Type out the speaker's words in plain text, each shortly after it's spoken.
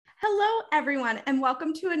Hello, everyone, and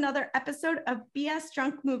welcome to another episode of BS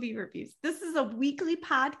Drunk Movie Reviews. This is a weekly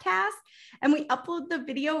podcast, and we upload the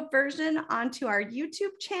video version onto our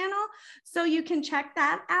YouTube channel, so you can check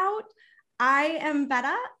that out. I am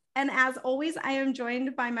Betta, and as always, I am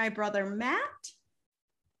joined by my brother, Matt.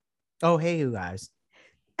 Oh, hey, you guys.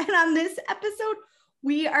 And on this episode,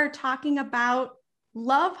 we are talking about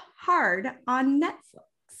Love Hard on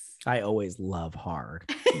Netflix. I always love hard.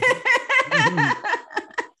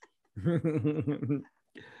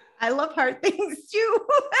 I love hard things too.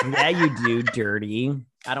 Yeah, you do, dirty.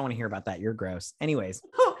 I don't want to hear about that. You're gross. Anyways.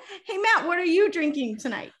 Oh, hey, Matt, what are you drinking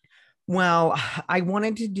tonight? Well, I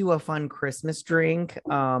wanted to do a fun Christmas drink,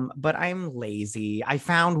 but I'm lazy. I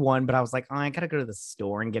found one, but I was like, oh, I gotta go to the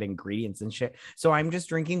store and get ingredients and shit. So I'm just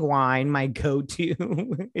drinking wine, my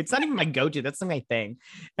go-to. It's not even my go-to. That's not my thing.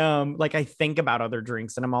 Like I think about other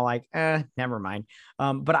drinks and I'm all like, never mind.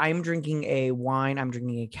 But I'm drinking a wine. I'm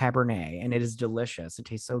drinking a Cabernet, and it is delicious. It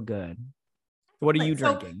tastes so good. What are you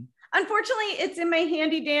drinking? Unfortunately, it's in my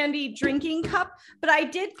handy dandy drinking cup, but I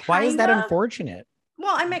did. Why is that unfortunate?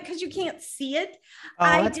 Well, I meant because you can't see it. Oh,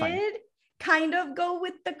 I did kind of go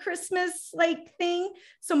with the Christmas like thing.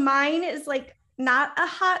 So mine is like not a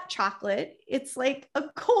hot chocolate. It's like a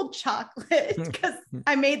cold chocolate because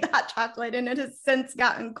I made the hot chocolate and it has since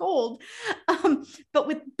gotten cold. But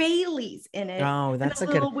with Bailey's in it. Oh, that's a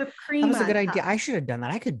good whipped cream. That was a good idea. I should have done that.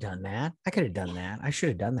 I could have done that. I should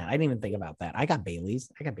have done that. I didn't even think about that. I got Bailey's.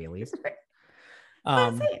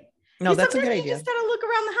 No, that's a good idea. You just gotta look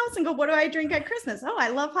around the house and go, what do I drink at Christmas? Oh, I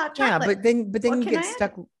love hot chocolate. Yeah, but then you get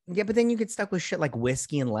stuck. Yeah, but then you get stuck with shit like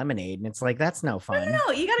whiskey and lemonade, and it's like that's no fun. No,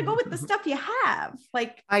 you gotta go with the stuff you have.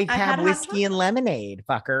 Like I have whiskey and lemonade,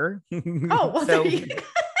 fucker. Oh, well, so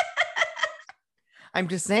I'm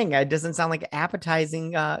just saying it doesn't sound like an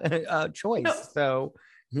appetizing choice. No. So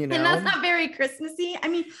you know, and that's not very Christmassy. I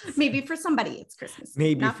mean, maybe for somebody it's Christmas.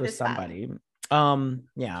 Maybe for somebody.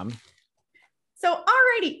 Yeah. So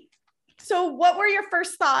alrighty. So what were your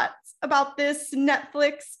first thoughts about this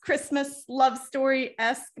Netflix Christmas love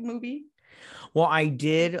story-esque movie? Well,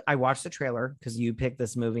 I watched the trailer because you picked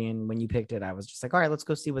this movie. And when you picked it, I was just like, all right, let's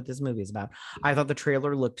go see what this movie is about. I thought the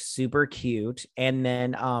trailer looked super cute. And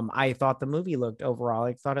then I thought the movie looked overall,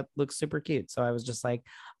 I thought it looked super cute. So I was just like,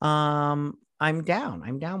 I'm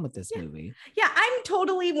down with this movie. Yeah, I'm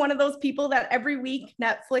totally one of those people that every week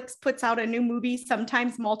Netflix puts out a new movie,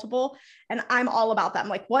 sometimes multiple, and I'm all about that. I'm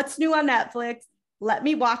like, what's new on Netflix? Let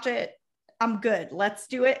me watch it. I'm good. Let's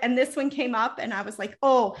do it. And this one came up and I was like,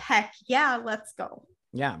 oh, heck yeah, let's go.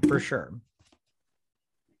 Yeah, for sure.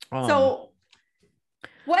 So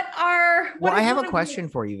I have a question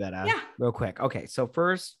for you, Vetta. Yeah. Real quick. Okay. So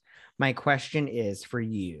first, my question is for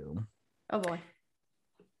you. Oh boy.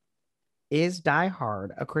 Is Die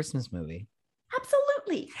Hard a Christmas movie?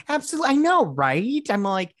 Absolutely. I know, right? I'm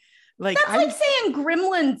like that's like saying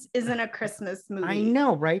Gremlins isn't a Christmas movie. I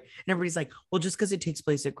know, right? And everybody's like, well, just because it takes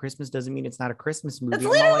place at Christmas doesn't mean it's not a Christmas movie. That's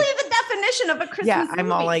literally the definition of a Christmas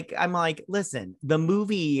movie. I'm like, listen, the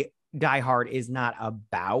movie Die Hard is not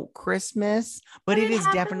about Christmas, but it is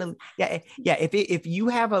definitely, yeah. If you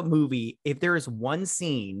have a movie, if there is one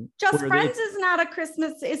scene, Just Friends is not a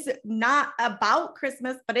Christmas, it's not about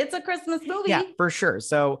Christmas, but it's a Christmas movie. Yeah, for sure.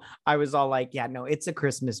 So I was all like, yeah, no, it's a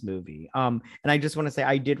Christmas movie. And I just want to say,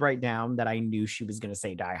 I did write down that I knew she was going to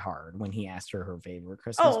say Die Hard when he asked her favorite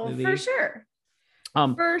Christmas movie. For sure.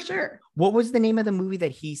 For sure. What was the name of the movie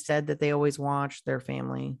that he said that they always watched, their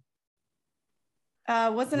family?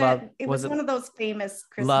 Wasn't Love, it was one of those famous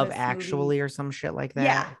Christmas Love Actually movies. Or some shit like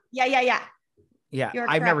that? Yeah,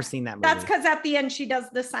 I've never seen that movie. That's because at the end she does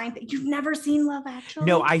the sign thing. You've never seen Love Actually?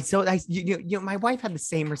 No, my wife had the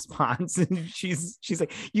same response, and she's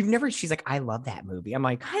like, you've never. She's like, I love that movie. I'm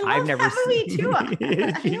like, I've never that movie too.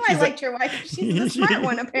 I knew I liked your wife. She's the smart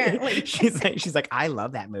one, apparently. she's like, I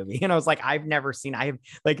love that movie, and I was like, I've never seen. I have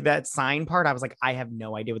like that sign part. I was like, I have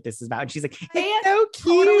no idea what this is about. And she's like, it's so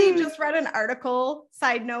cute. Totally just read an article.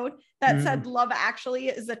 Side note that said Love Actually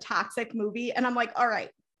is a toxic movie, and I'm like, all right.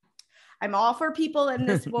 I'm all for people in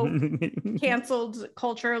this woke canceled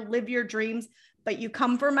culture. Live your dreams, but you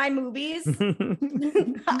come for my movies.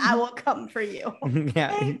 I will come for you.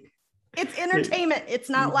 Yeah. Okay? It's entertainment. It's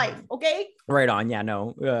not life. Okay. Right on. Yeah,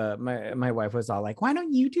 no. My wife was all like, why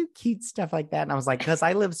don't you do cute stuff like that? And I was like, because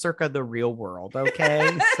I live circa the real world.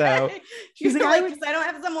 Okay. So she's like, I don't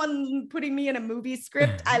have someone putting me in a movie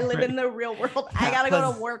script. I live in the real world. I gotta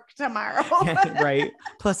go to work tomorrow. Right.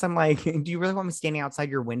 Plus, I'm like, do you really want me standing outside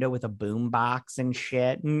your window with a boom box and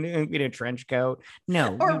shit and in a trench coat?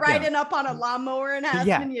 No. Or riding up on a lawnmower and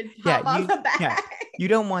having you hop on the back. Yeah. You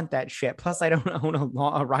don't want that shit. Plus, I don't own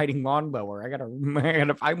a riding lawnmower lawnmower. I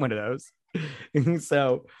gotta find one of those.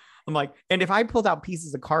 So I'm like, and if I pulled out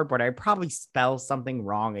pieces of cardboard, I'd probably spell something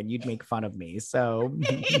wrong and you'd make fun of me. So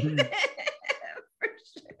For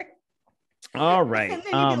sure. all right. And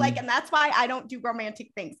then you'd be like, and that's why I don't do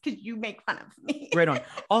romantic things, because you make fun of me. Right on.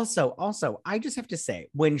 Also, I just have to say,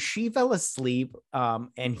 when she fell asleep,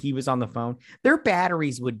 and he was on the phone, their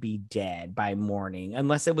batteries would be dead by morning,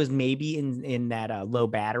 unless it was maybe in that low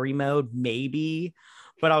battery mode, maybe.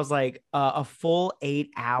 But I was like, a full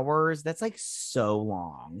 8 hours, that's like so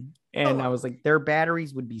long. And I was like, their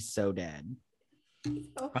batteries would be so dead.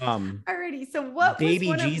 Alrighty. So what baby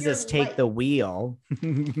was one Jesus of your take the wheel.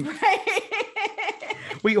 Right.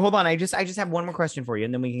 Wait, hold on. I just have one more question for you,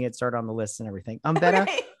 and then we can get started on the list and everything. Betta,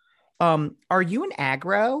 Right. Are you an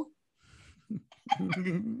aggro?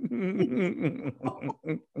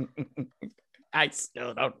 I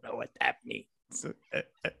still don't know what that means.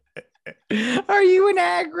 Are you an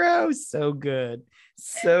aggro? So good.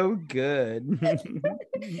 So good. That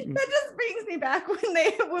just brings me back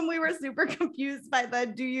when we were super confused by the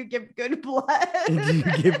do you give good blood? Do you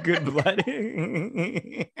give good blood?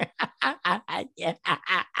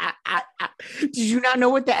 Did you not know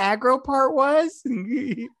what the aggro part was?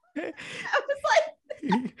 I was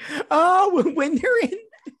like, oh, when they're in,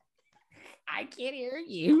 I can't hear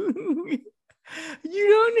you.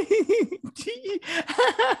 You don't.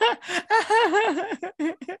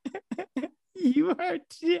 You are.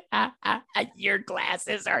 Your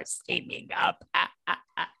glasses are steaming up.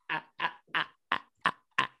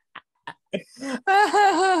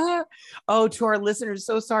 Oh, to our listeners,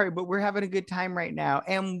 so sorry, but we're having a good time right now.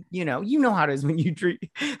 And you know how it is when you drink.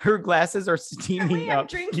 Her glasses are steaming up. I'm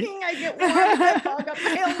drinking, I get warm, I fog up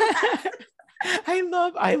my own glasses.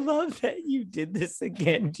 I love that you did this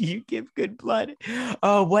again. Do you give good blood?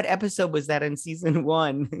 Oh, what episode was that in season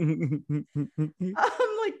 1?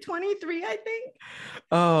 Like 23, I think.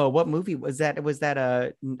 Oh, what movie was that? Was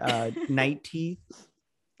that Night Teeth?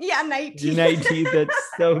 Yeah, Night Teeth. Night Teeth.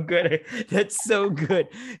 That's so good. That's so good.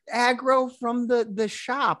 Aggro from the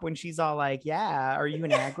shop when she's all like, "Yeah, are you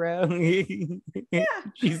an aggro?" Yeah.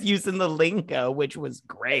 She's using the lingo, which was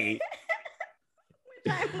great.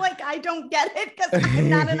 I'm like, I don't get it because I'm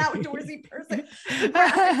not an outdoorsy person. The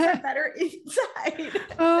graphics are better inside.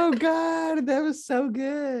 Oh God, that was so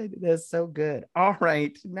good. That's so good. All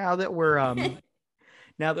right, now that we're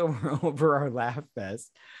over our laugh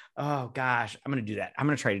fest. Oh gosh, I'm gonna do that. I'm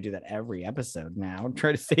gonna try to do that every episode now.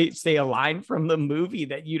 Try to say a line from the movie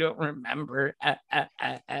that you don't remember.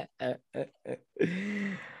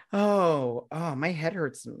 Oh, my head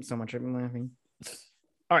hurts so much. I'm laughing.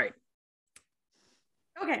 All right.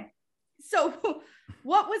 Okay. So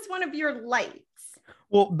what was one of your lights?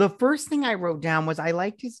 Well, the first thing I wrote down was I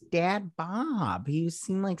liked his dad, Bob. He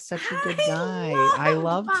seemed like such a good guy. I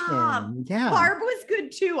loved him. Yeah. Barb was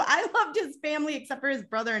good too. I loved his family except for his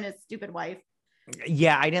brother and his stupid wife.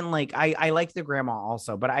 Yeah, I didn't like. I liked the grandma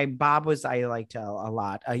also, but Bob was I liked a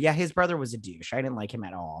lot. Yeah, his brother was a douche. I didn't like him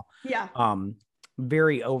at all. Yeah.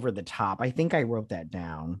 Very over the top. I think I wrote that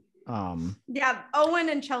down. Yeah, Owen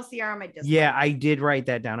and Chelsea are on my dislikes. Yeah, I did write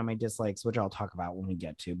that down on my dislikes, which I'll talk about when we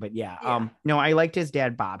get to. But yeah. No, I liked his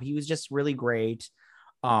dad, Bob. He was just really great.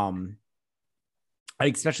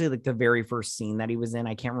 Especially like the very first scene that he was in.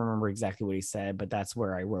 I can't remember exactly what he said, but that's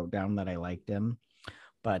where I wrote down that I liked him.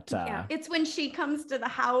 But yeah, it's when she comes to the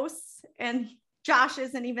house and Josh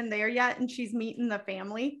isn't even there yet, and she's meeting the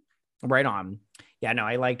family. Right on. Yeah, no,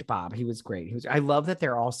 I liked Bob. He was great. I love that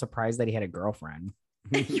they're all surprised that he had a girlfriend.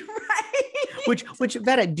 You're right. Which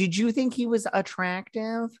Vetta, did you think he was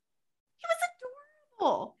attractive? He was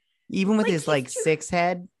adorable. Even with his like 6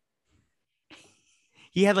 head?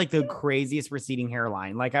 He had like the craziest receding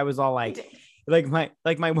hairline. Like I was all like I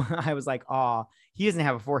was like, oh, he doesn't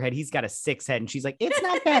have a 4 head. He's got a 6 head. And she's like, it's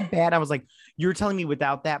not that bad. I was like, you're telling me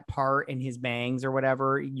without that part and his bangs or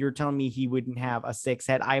whatever, you're telling me he wouldn't have a 6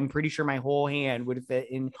 head. I'm pretty sure my whole hand would fit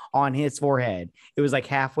in on his forehead. It was like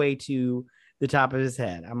halfway to the top of his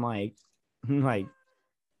head. I'm like, but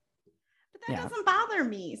that doesn't bother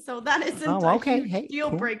me. So that isn't a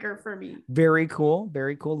deal breaker for me. Very cool.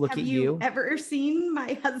 Very cool. Look have at you ever seen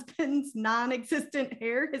my husband's non-existent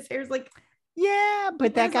hair? His hair's like, yeah,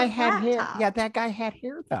 but that guy had hair. Top. Yeah, that guy had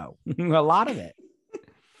hair though. A lot of it.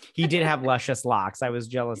 He did have luscious locks. I was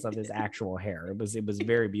jealous of his actual hair. It was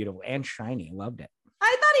very beautiful and shiny. Loved it.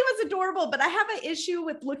 I thought he was adorable, but I have an issue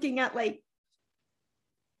with looking at like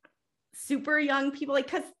super young people, like,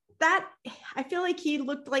 because that I feel like he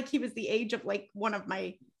looked like he was the age of like one of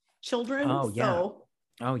my children. Oh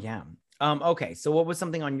yeah. Okay, so what was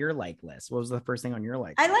something on your like list? What was the first thing on your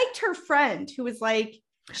like? I liked her friend who was like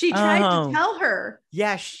She tried to tell her.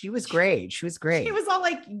 Yeah, she was great. She was great. She was all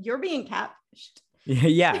like, "You're being catfished."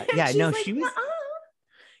 Yeah. No, like, she was.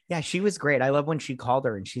 Yeah, she was great. I love when she called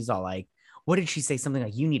her and she's all like, what did she say? Something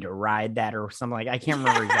like, you need to ride that or something like, I can't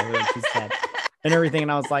remember exactly what she said and everything.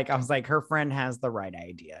 And I was like, her friend has the right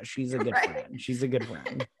idea. She's a good friend. She's a good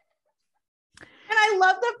friend. And I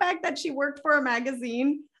love the fact that she worked for a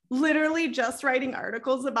magazine, literally just writing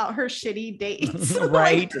articles about her shitty dates.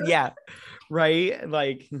 Right. Yeah. Right.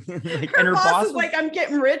 Like and her boss is like, I'm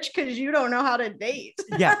getting rich because you don't know how to date.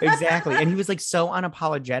 Yeah, exactly. And he was like so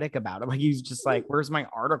unapologetic about it. Like he's just like, where's my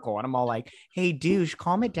article? And I'm all like, hey, douche,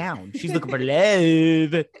 calm it down. She's looking for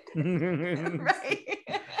love. Right.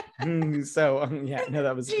 So yeah, no,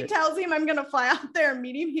 that was she good. tells him I'm gonna fly out there and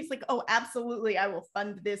meet him. He's like, oh, absolutely, I will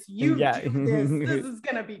fund this. You do this is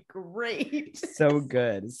gonna be great. So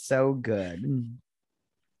good.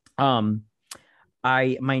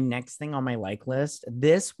 My next thing on my like list,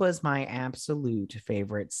 this was my absolute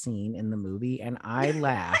favorite scene in the movie, and I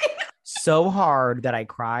laughed so hard that I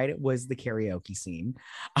cried, was the karaoke scene.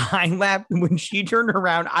 I laughed when she turned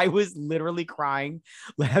around. I was literally crying,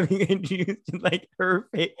 laughing, and she, like, her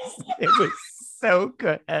face. It was so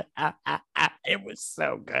good. It was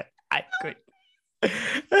so good. I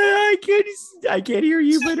can't hear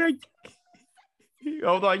you, but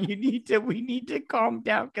hold on, we need to calm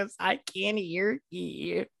down because I can't hear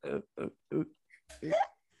you. It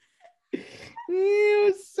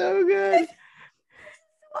was so good.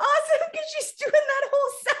 Awesome, because she's doing that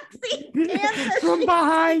whole sexy dance from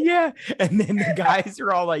behind, yeah. And then the guys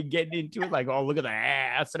are all like getting into it, like, oh, look at the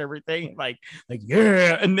ass and everything, like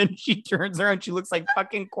yeah. And then she turns around, she looks like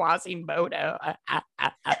fucking Quasimodo.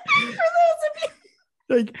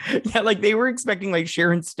 Like, yeah, like they were expecting like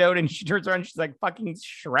Sharon Stone, and she turns around and she's like fucking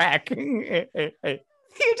Shrek.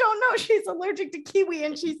 You don't know she's allergic to kiwi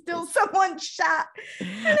and she's still someone's shot.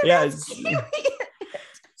 Yes.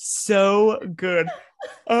 So good.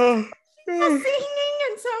 Oh, singing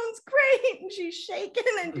and sounds great, and she's shaking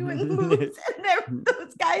and doing moves, and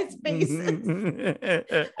those guys' faces.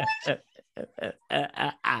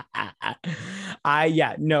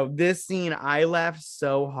 This scene, I laughed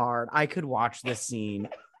so hard. I could watch this scene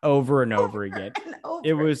over and over again.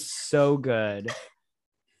 It was so good.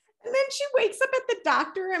 And then she wakes up at the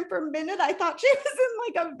doctor, and for a minute I thought she was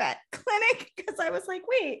in like a vet clinic, because I was like,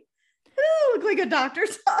 wait, it looked like a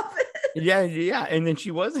doctor's office. Yeah. And then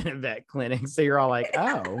she was in a vet clinic, so you're all like, oh.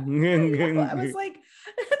 I was like,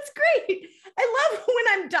 that's great. I love when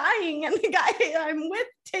I'm dying and the guy I'm with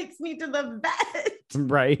takes me to the vet.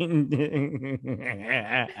 Right.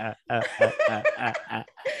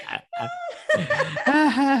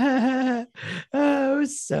 Oh,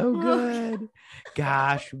 so good.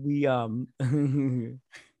 Gosh, we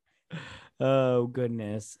oh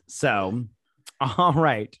goodness. So, all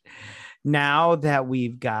right. Now that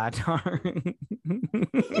we've got our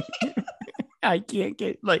I can't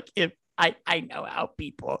get like if I know how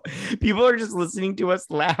people are just listening to us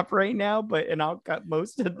laugh right now, and I'll cut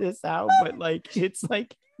most of this out, but like it's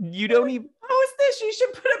like you don't even post this. You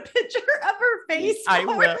should put a picture of her face. I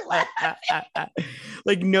will.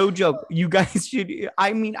 Like, no joke. You guys should.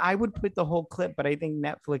 I mean, I would put the whole clip, but I think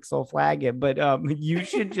Netflix will flag it. But you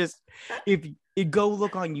should just go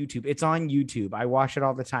look on YouTube. It's on YouTube. I watch it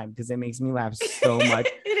all the time because it makes me laugh so much.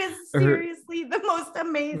 It is seriously the most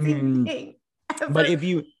amazing thing ever. But if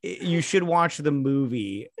you should watch the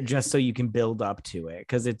movie just so you can build up to it,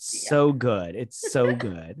 because it's so good. It's so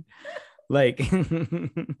good. Like,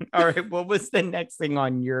 all right, what was the next thing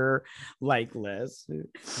on your like list?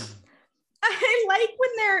 I like when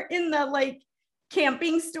they're in the like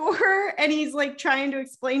camping store and he's like trying to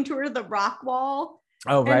explain to her the rock wall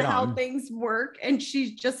and how things work, and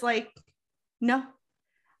she's just like, no,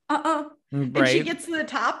 and she gets to the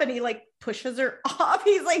top and he like pushes her off.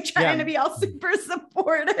 He's like trying to be all super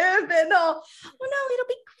supportive and all, oh no, it'll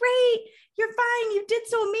be great. You're fine. You did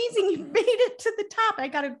so amazing. You made it to the top. I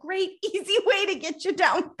got a great, easy way to get you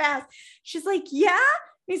down fast. She's like, yeah.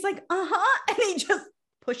 And he's like, and he just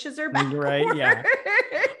pushes her back. Right. Yeah.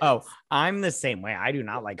 Oh, I'm the same way. I do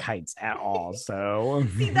not like heights at all. So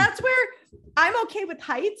see, that's where I'm okay with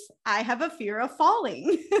heights. I have a fear of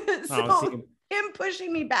falling. Him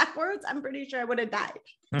pushing me backwards, I'm pretty sure I would have died.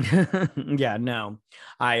 No.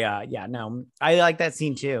 I like that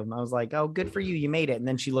scene too. I was like, oh, good for you. You made it. And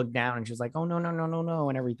then she looked down and she was like, oh, no,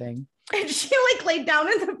 and everything. And she like laid down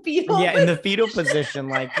in the fetal. Yeah, in the fetal position,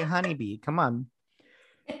 like, honeybee, come on.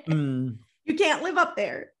 You can't live up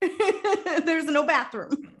there. There's no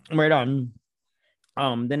bathroom. Right on.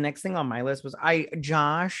 The next thing on my list was I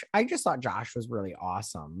just thought Josh was really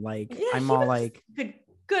awesome. Like, I'm all like,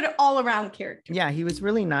 good all around character. Yeah, he was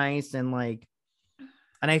really nice and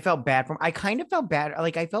and I felt bad for him. I kind of felt bad.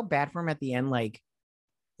 Like I felt bad for him at the end.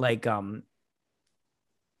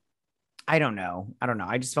 I don't know.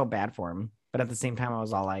 I just felt bad for him. But at the same time, I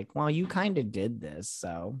was all like, well, you kind of did this.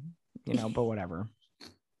 So, but whatever.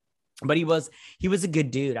 But he was a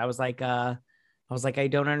good dude. I was like, I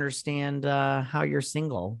don't understand how you're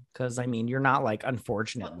single. Cause I mean, you're not like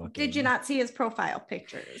unfortunate looking. Did you not see his profile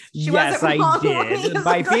pictures? Yes, I did.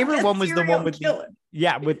 My favorite one was the one with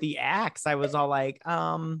with the axe. I was all like,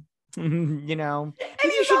 and you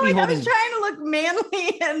should be holding... I was trying to look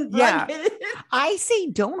manly and rugged. I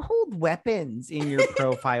say don't hold weapons in your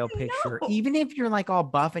profile picture. No. Even if you're like all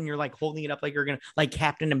buff and you're like holding it up like you're gonna like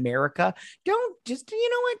Captain America. Don't just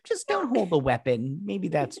just don't hold a weapon. Maybe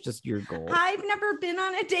that's just your goal. I've never been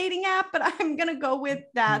on a dating app, but I'm gonna go with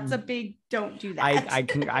that's a big don't do that.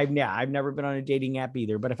 I've never been on a dating app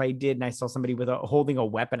either. But if I did and I saw somebody holding a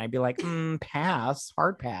weapon, I'd be like, pass,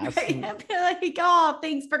 hard pass. Right? I'd be like, oh,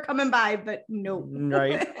 thanks for coming by, but no.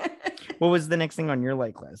 Right. What was the next thing on your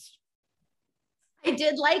like list? I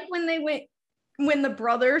did like when the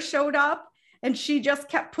brother showed up and she just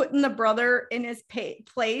kept putting the brother in his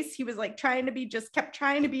place. He was like kept trying to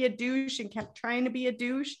be a douche and kept trying to be a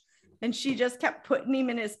douche. And she just kept putting him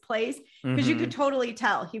in his place because you could totally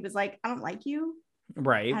tell. He was like, I don't like you.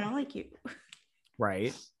 Right. I don't like you.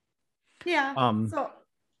 Right. Yeah. So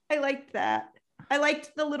I liked that. I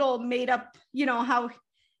liked the little made up, how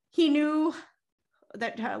he knew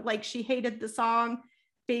that like she hated the song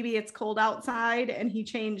Baby It's Cold Outside, and he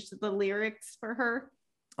changed the lyrics for her.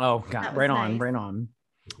 Oh God, right on, right on.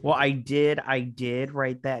 Well, I did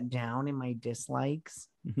write that down in my dislikes.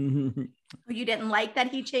 You didn't like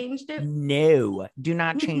that he changed it? No, do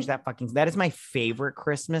not change that that is my favorite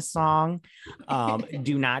Christmas song.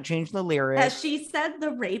 Do not change the lyrics. As she said,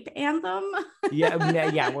 the rape anthem.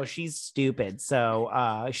 yeah. Well, she's stupid,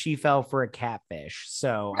 so she fell for a catfish.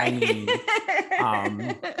 So I mean,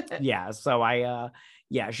 yeah. So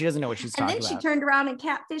she doesn't know what she's talking about. And then she turned around and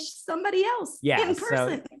catfished somebody else. Yeah, in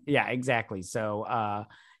person. Exactly. So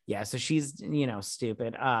so she's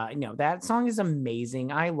stupid. That song is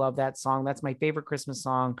amazing. I love that song. That's my favorite Christmas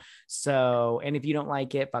song. So, and if you don't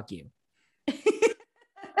like it, fuck you.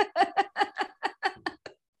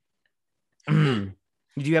 Did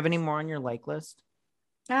you have any more on your like list?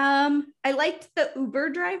 I liked the Uber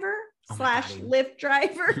driver / Lyft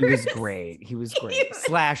driver. He was great.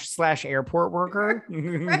 / airport worker.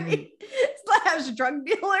 Right. / drug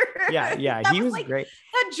dealer. Yeah. He was great.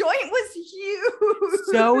 That joint was huge.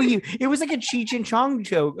 So huge. It was like a Cheech and Chong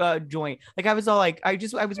joint. Like I was all like, I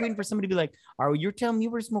was waiting for somebody to be like, "Oh, you're telling me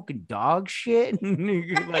we're smoking dog shit?"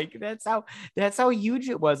 Like that's how huge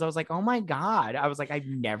it was. I was like, "Oh my God." I was like, I've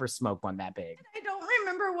never smoked one that big. I don't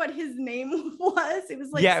remember what his name was. It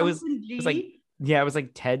was like it was like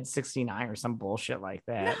Ted 69 or some bullshit like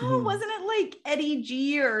that. No, wasn't it like Eddie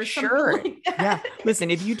G or something like that? Yeah. Listen,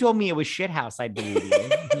 if you told me it was Shithouse, I'd believe you.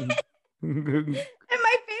 And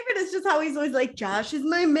my favorite is just how he's always like, Josh is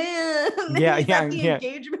my man. Yeah,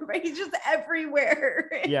 engagement, right? He's just everywhere.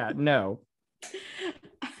 Yeah, no.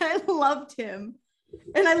 I loved him.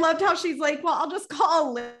 And I loved how she's like, well, I'll just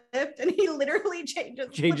call a Lyft. And he literally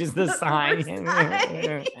changes the sign.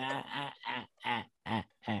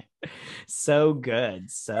 So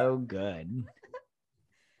good. So good.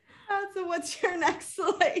 So what's your next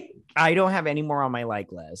like? I don't have any more on my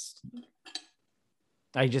like list.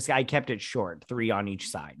 I kept it short, 3 on each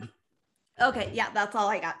side. Okay. Yeah, that's all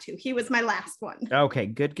I got too. He was my last one. Okay,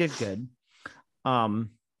 good.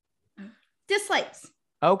 Dislikes.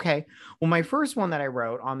 Okay. Well, my first one that I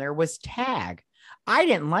wrote on there was Tag. I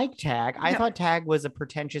didn't like Tag. I thought Tag was a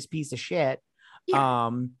pretentious piece of shit.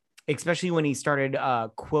 Yeah. Especially when he started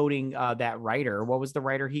quoting that writer. What was the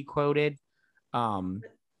writer he quoted?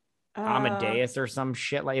 Amadeus or some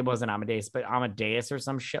shit. Like it wasn't Amadeus, but Amadeus or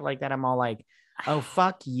some shit like that. I'm all like, oh,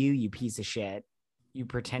 fuck you piece of shit. You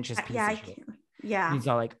pretentious piece of shit. Yeah. And he's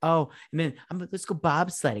all like, oh, and then let's go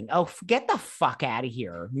bobsledding. Oh, get the fuck out of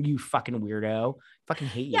here, you fucking weirdo. Fucking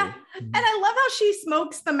hate you. Yeah. And I love how she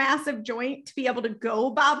smokes the massive joint to be able to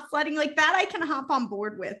go bobsledding. Like that I can hop on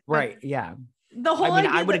board with. Right. Yeah. The whole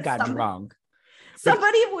I would have got drunk.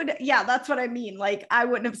 Somebody would, that's what I mean. Like I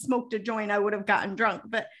wouldn't have smoked a joint, I would have gotten drunk.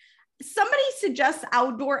 But somebody suggests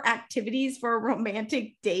outdoor activities for a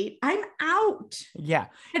romantic date, I'm out. Yeah.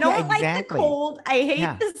 I don't like the cold. I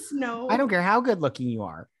hate the snow. I don't care how good looking you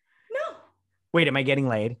are. No. Wait, am I getting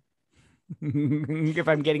laid? If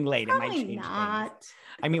I'm getting laid, probably it might change not. Things.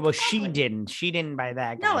 I mean, well, she didn't buy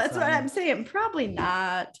that. No, that's what I'm saying. Probably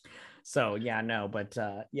not. So yeah, no, but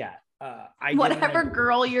Whatever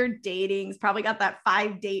girl you're dating's probably got that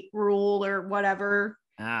 5-date rule or whatever.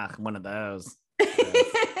 One of those.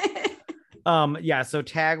 Yeah, so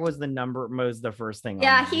Tag was the first thing.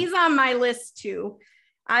 Yeah, he's on my list too.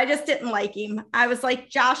 I just didn't like him. I was like,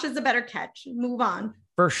 Josh is a better catch. Move on.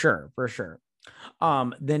 For sure.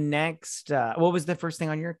 The next, what was the first thing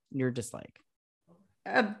on your dislike?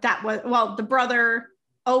 That was, the brother,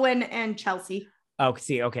 Owen and Chelsea. Oh,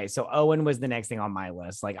 see, okay, so Owen was the next thing on my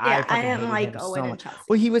list. Like, yeah, I didn't like Owen and Chelsea.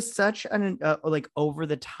 Well, he was such an like over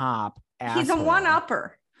the top asshole. He's a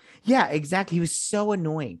one-upper. Yeah, exactly. He was so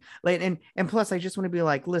annoying. Like, and plus, I just want to be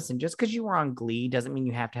like, listen, just because you were on Glee doesn't mean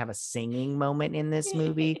you have to have a singing moment in this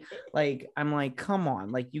movie. Like, I'm like, come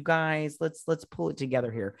on, like, you guys, let's pull it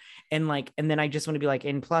together here. And then I just want to be like,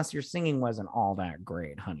 and plus, your singing wasn't all that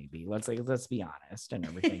great, Honeybee. Let's be honest and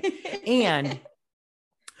everything. And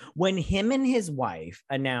when him and his wife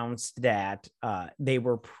announced that they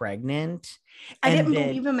were pregnant, I didn't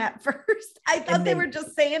believe him at first. I thought they were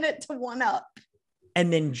just saying it to one up.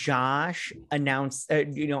 And then Josh announced,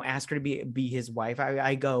 asked her to be his wife.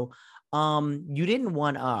 I go, you didn't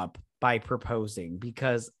one up by proposing,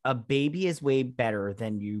 because a baby is way better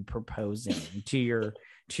than you proposing to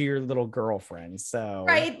your little girlfriend. So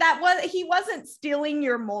right, he wasn't stealing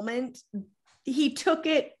your moment. He took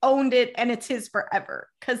it, owned it, and it's his forever,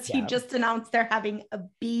 because he just announced they're having a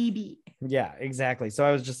baby. Yeah, exactly. So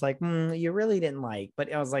I was just like, you really didn't like,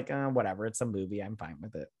 but I was like, whatever, it's a movie, I'm fine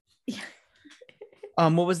with it. Yeah.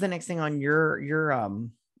 What was the next thing on your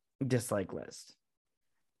dislike list?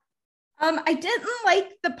 I didn't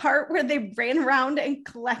like the part where they ran around and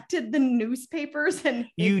collected the newspapers and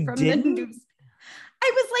hid from the news.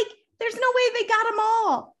 I was like, there's no way they got them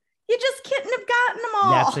all. You just couldn't have gotten them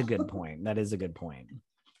all. That's a good point. That is a good point.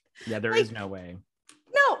 Yeah, there is no way.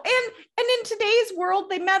 No, and in today's world,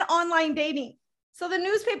 they met online dating. So the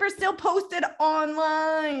newspaper still posted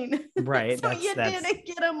online. Right. So you didn't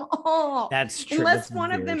get them all. That's true. Unless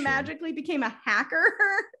one of them magically became a hacker,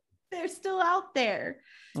 they're still out there.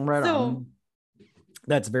 Right. So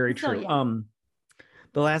that's very true. Yeah.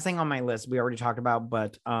 The last thing on my list we already talked about,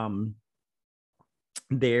 but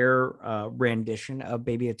their rendition of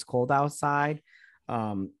Baby It's Cold Outside.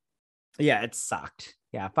 Yeah, it sucked.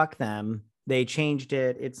 Yeah, fuck them. They changed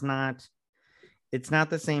it. It's not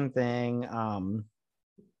the same thing.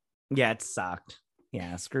 Yeah, it sucked.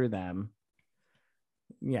 Yeah, screw them.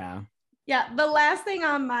 Yeah. Yeah, the last thing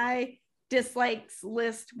on my dislikes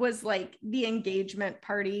list was like the engagement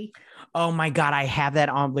party. Oh my God, I have that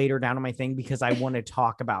on later down on my thing because I want to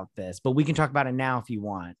talk about this, but we can talk about it now if you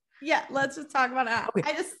want. Yeah, let's just talk about it.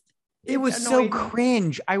 Okay. It was so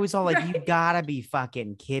cringe. I was all like, you gotta be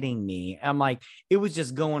fucking kidding me. I'm like, it was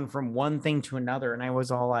just going from one thing to another. And I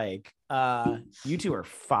was all like, you two are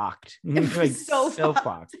fucked. Like, so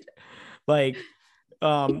fucked. Like,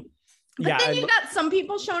 but then you got some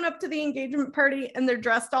people showing up to the engagement party and they're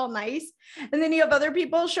dressed all nice. And then you have other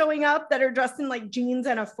people showing up that are dressed in like jeans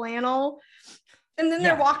and a flannel. And then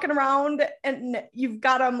they're walking around and you've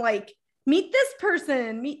got them like, meet this person,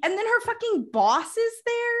 and then her fucking boss is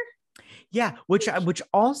there. Yeah, which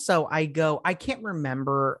also I can't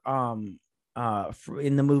remember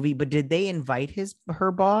in the movie, but did they invite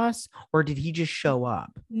her boss or did he just show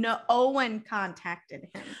up? No, Owen contacted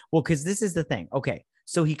him. Well, because this is the thing. Okay,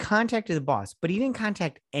 so he contacted the boss, but he didn't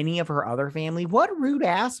contact any of her other family. What rude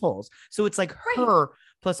assholes. So it's like her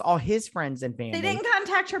plus all his friends and family. They didn't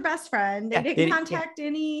contact her best friend. They didn't contact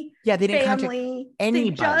any they didn't family. Contact anybody.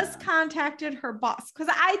 They just contacted her boss.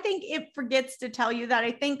 Because I think it forgets to tell you that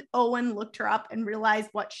I think Owen looked her up and realized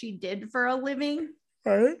what she did for a living.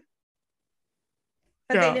 Right.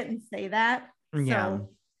 But they didn't say that. Yeah. So.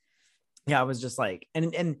 Yeah, I was just like,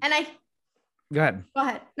 and I go ahead. Go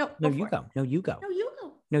ahead. No, you go. No, you go. No, you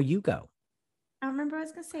go. No, you go. I don't remember what I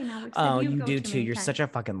was gonna say now. Oh, you do too. You're such a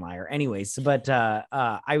fucking liar. Anyways, but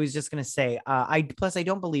I was just gonna say, I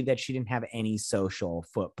don't believe that she didn't have any social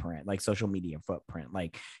footprint, like social media footprint.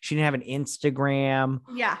 Like she didn't have an Instagram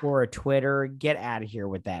or a Twitter. Get out of here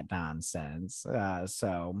with that nonsense.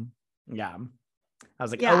 So yeah. I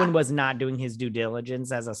was like, Owen was not doing his due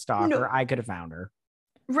diligence as a stalker. No. I could have found her.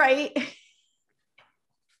 Right.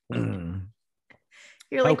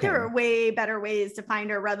 You're like, there are way better ways to find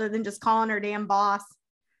her rather than just calling her damn boss.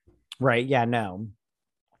 Right. Yeah, no.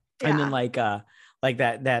 Yeah. And then like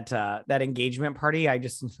that engagement party, I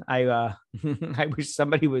I wish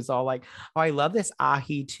somebody was all like, oh, I love this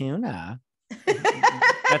ahi tuna.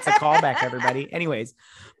 That's a callback, everybody. Anyways,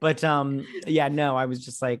 but yeah, no, I was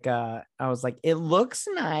just like, I was like, it looks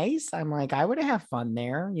nice. I'm like, I would have fun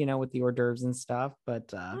there, with the hors d'oeuvres and stuff.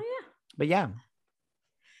 But but yeah.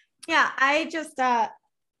 Yeah, I just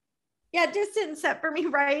Yeah, it just didn't set for me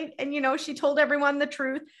right. And, she told everyone the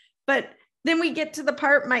truth. But then we get to the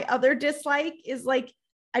part my other dislike is like,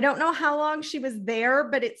 I don't know how long she was there,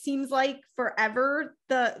 but it seems like forever.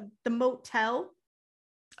 The motel.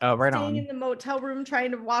 Oh, right Staying in on. the motel room,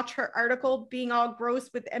 trying to watch her article, being all gross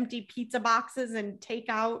with empty pizza boxes and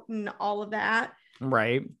takeout and all of that.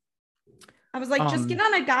 Right. I was like, just get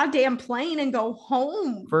on a goddamn plane and go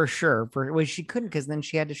home. For sure. Well, she couldn't because then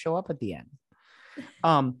she had to show up at the end.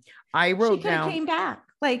 I wrote down came back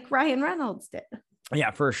like Ryan Reynolds did.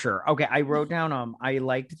 Yeah, for sure. Okay, I wrote down I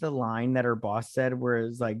liked the line that her boss said, where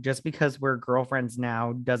it's like, just because we're girlfriends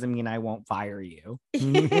now doesn't mean I won't fire you.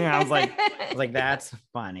 I was like, that's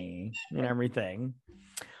funny and everything.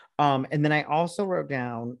 And then I also wrote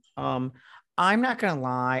down, I'm not gonna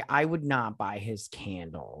lie, I would not buy his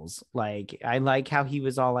candles. Like, I like how he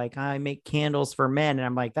was all like, I make candles for men, and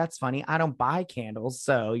I'm like, that's funny. I don't buy candles,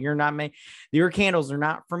 so your candles are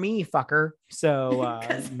not for me, fucker. So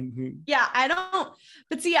yeah, I don't.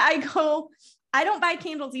 But see, I don't buy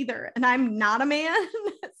candles either, and I'm not a man,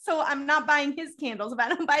 so I'm not buying his candles. If I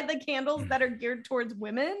don't buy the candles that are geared towards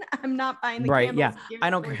women, I'm not buying the candles. Yeah, I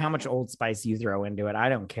don't care how much Old Spice you throw into it. I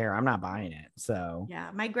don't care. I'm not buying it. So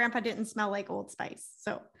yeah, my grandpa didn't smell like Old Spice,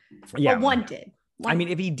 so yeah, well, one did. I mean,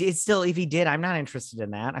 if he did, I'm not interested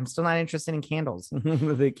in that. I'm still not interested in candles.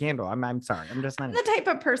 The candle. I'm sorry. I'm just not the type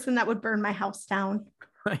of person that would burn my house down.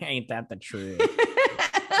 Ain't that the truth?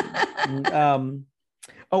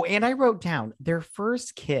 Oh, and I wrote down their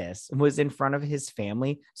first kiss was in front of his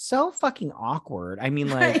family. So fucking awkward. I mean,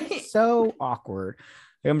 like, right? So awkward.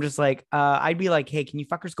 I'm just like, I'd be like, hey, can you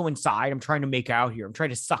fuckers go inside? I'm trying to make out here. I'm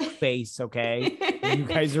trying to suck face. Okay. You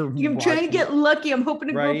guys are I'm trying to get lucky. I'm hoping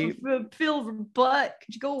to go feel butt.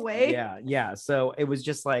 Could you go away? Yeah. So it was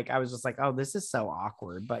just like, I was just like, oh, this is so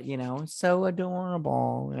awkward, but so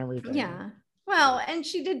adorable and everything. Yeah. Well, and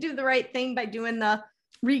she did do the right thing by doing the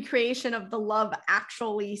recreation of the Love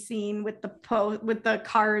Actually scene with the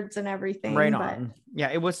cards and everything. Right on.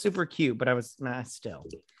 Yeah, it was super cute, but I was still.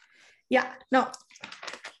 Yeah, no.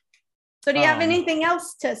 So do you have anything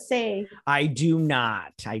else to say? I do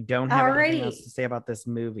not. I don't have anything else to say about this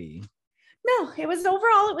movie. No, it was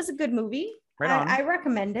a good movie. Right on. I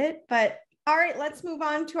recommend it. But all right, let's move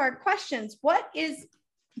on to our questions. What is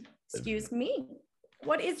your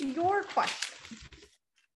question?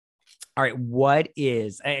 All right,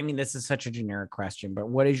 this is such a generic question, but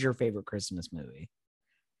what is your favorite Christmas movie?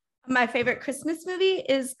 My favorite Christmas movie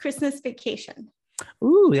is Christmas Vacation.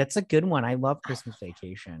 Ooh, that's a good one. I love Christmas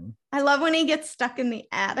Vacation. I love when he gets stuck in the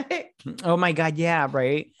attic. Oh my God. Yeah.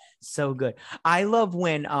 Right. So good. I love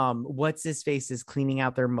when, what's his face is cleaning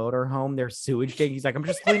out their motorhome, their sewage tank. He's like, I'm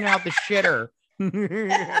just cleaning out the shitter.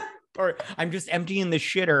 Or I'm just emptying the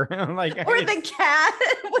shitter. Like, or the cat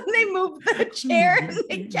when they move the chair and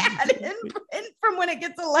the cat in from when it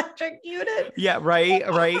gets electrocuted. Yeah, right.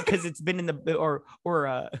 Because it's been in the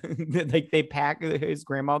or like they pack his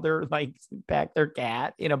grandmother pack their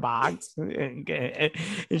cat in a box, and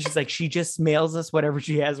she's like, she just mails us whatever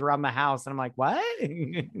she has around the house, and I'm like, what?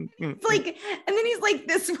 It's like, and then he's like,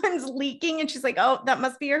 this one's leaking, and she's like, oh, that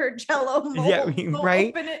must be her Jello mold. Yeah, right.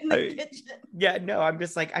 Open it in the kitchen. Yeah, no, I'm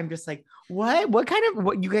just like, what kind of,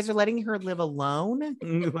 what, you guys are letting her live alone?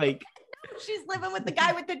 Like, she's living with the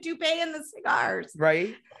guy with the toupee and the cigars,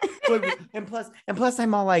 right? and plus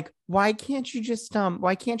I'm all like, why can't she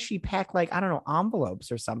pack, like, I don't know,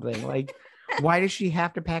 envelopes or something? Like, why does she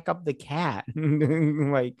have to pack up the cat?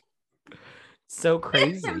 Like, so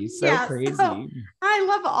crazy. Crazy. So, I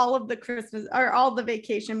love all of the Christmas or all the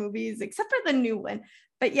vacation movies except for the new one.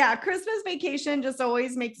 But yeah, Christmas Vacation just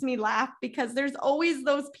always makes me laugh because there's always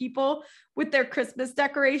those people with their Christmas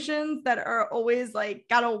decorations that are always like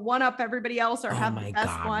got to one up everybody else or have the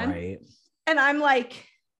best one. Right. And I'm like,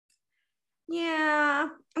 yeah,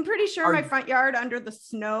 I'm pretty sure my front yard under the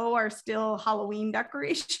snow are still Halloween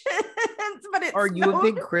decorations. But are you a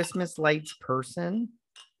big Christmas lights person?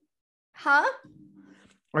 Huh?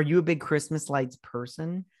 Are you a big Christmas lights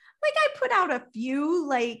person? Like, I put out a few,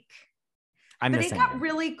 like, but it got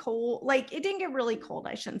really cold. Like, it didn't get really cold.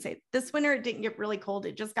 I shouldn't say this winter. It didn't get really cold.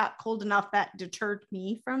 It just got cold enough that deterred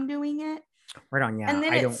me from doing it. Right on. Yeah. And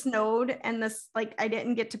then it snowed, and I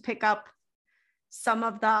didn't get to pick up some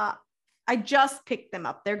of I just picked them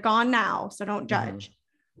up. They're gone now, so don't judge.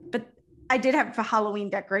 Mm-hmm. But I did have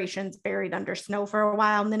Halloween decorations buried under snow for a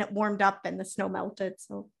while, and then it warmed up and the snow melted.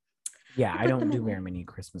 So yeah, I don't do very many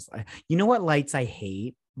Christmas lights. You know what lights I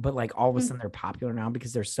hate? but like all of a sudden they're popular now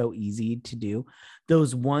because they're so easy to do.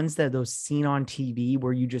 Those ones that those seen on TV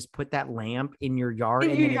where you just put that lamp in your yard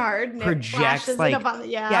and it projects like,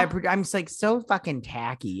 I'm just like so fucking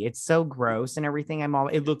tacky. It's so gross and everything.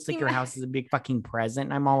 It looks like your house is a big fucking present.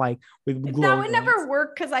 And I'm all like, with that would never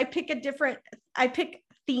work because I pick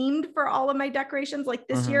themed for all of my decorations. Like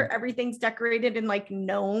this year, everything's decorated in like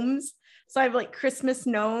gnomes. So I have like Christmas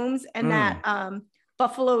gnomes and that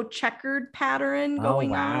buffalo checkered pattern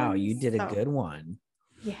going on. Wow, you did a good one.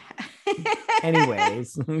 Yeah.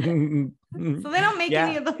 Anyways. So they don't make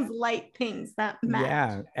any of those light things that match.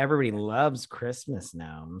 Yeah, everybody loves Christmas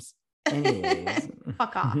gnomes. Anyways.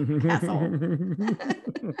 Fuck off, asshole.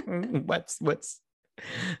 What's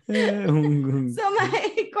So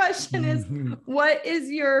my question is, what is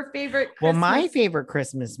your favorite Christmas? Well, my favorite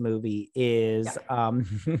Christmas movie is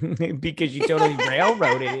because you totally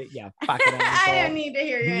railroaded it. Yeah, fucking I don't need to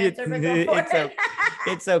hear your answer, but go for it.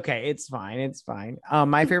 It's okay. It's fine.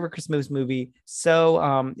 My favorite Christmas movie.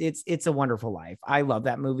 So it's A Wonderful Life. I love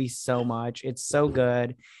that movie so much. It's so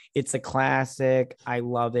good. It's a classic. I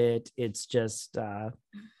love it. It's just the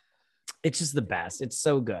best. It's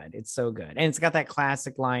so good. And it's got that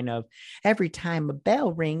classic line of every time a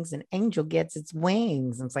bell rings, an angel gets its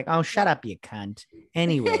wings. And it's like, oh, shut up, you cunt.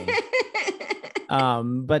 Anyway.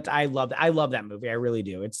 But I love that movie. I really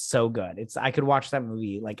do. It's so good. I could watch that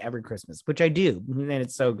movie like every Christmas, which I do. And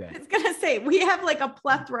it's so good. I was going to say, we have like a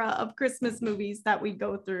plethora of Christmas movies that we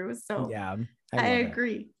go through. So yeah, I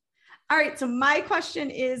agree. All right. So my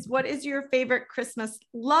question is, what is your favorite Christmas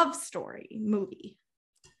love story movie?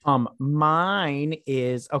 Mine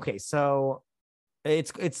is okay. So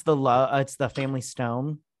it's the Family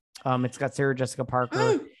Stone. It's got Sarah Jessica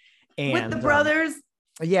Parker and with the brothers.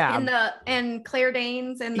 Yeah. And Claire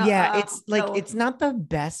Danes and it's not the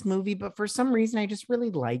best movie, but for some reason I just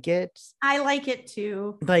really like it. I like it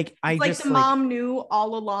too. Like the mom knew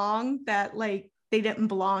all along that like they didn't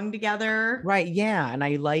belong together. Right. Yeah. And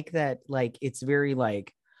I like that, like, it's very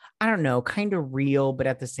like, I don't know, kind of real, but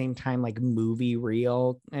at the same time, like movie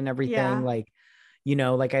real and everything. Yeah. Like,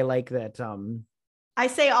 like I like that. I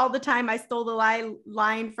say all the time, I stole the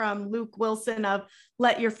line from Luke Wilson of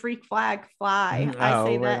 "Let your freak flag fly." I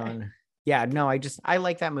say that. On. Yeah, no, I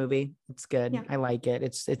like that movie. It's good. Yeah. I like it.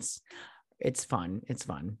 It's fun. It's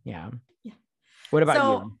fun. Yeah. Yeah. What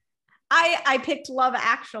about you? I picked Love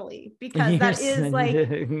Actually because that is like, I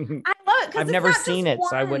love it. I've never seen it,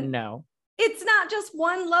 so I wouldn't know. It's not just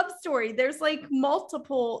one love story. There's like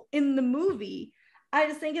multiple in the movie. I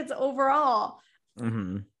just think it's overall.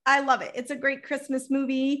 Mm-hmm. I love it. It's a great Christmas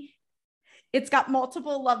movie. It's got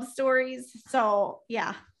multiple love stories. So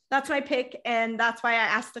yeah, that's my pick. And that's why I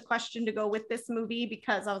asked the question to go with this movie,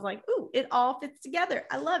 because I was like, ooh, it all fits together.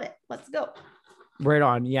 I love it. Let's go. Right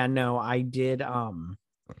on. Yeah, no, I did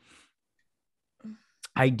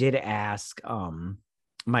ask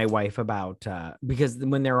my wife about because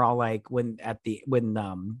when they're all like when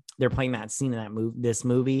they're playing that scene in this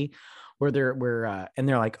movie where they're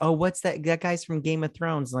like, oh, what's that guy's from Game of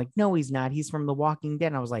Thrones? And like, no, he's not, he's from The Walking Dead.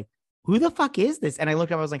 And I was like, who the fuck is this? And I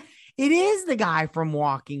looked up, I was like, it is the guy from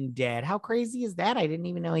Walking Dead. How crazy is that? I didn't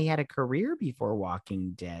even know he had a career before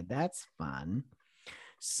Walking Dead. That's fun.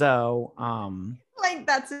 So like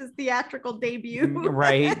that's his theatrical debut.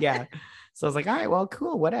 Right. Yeah. So I was like, all right, well,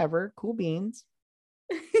 cool, whatever, cool beans.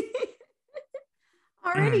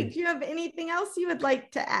 Alrighty, do you have anything else you would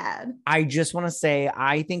like to add? I just want to say,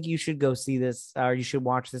 I think you should go see this, or you should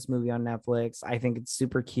watch this movie on Netflix. I think it's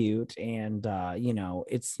super cute, and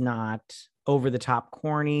it's not over the top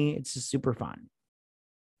corny. It's just super fun.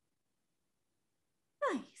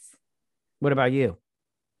 Nice. What about you?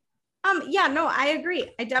 Yeah, no, I agree.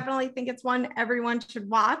 I definitely think it's one everyone should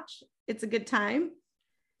watch. It's a good time.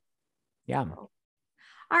 Yeah.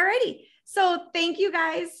 Alrighty. So thank you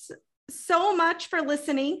guys so much for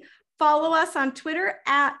listening. Follow us on Twitter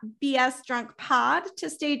at BS Drunk Pod to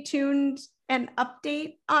stay tuned and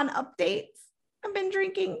update on updates. I've been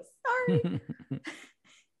drinking. Sorry.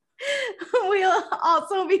 We'll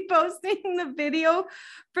also be posting the video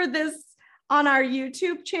for this on our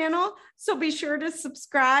YouTube channel. So be sure to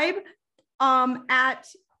subscribe at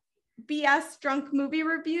BS Drunk Movie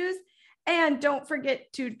Reviews. And don't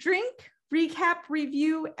forget to drink, recap,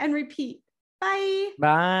 review, and repeat. Bye.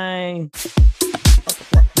 Bye.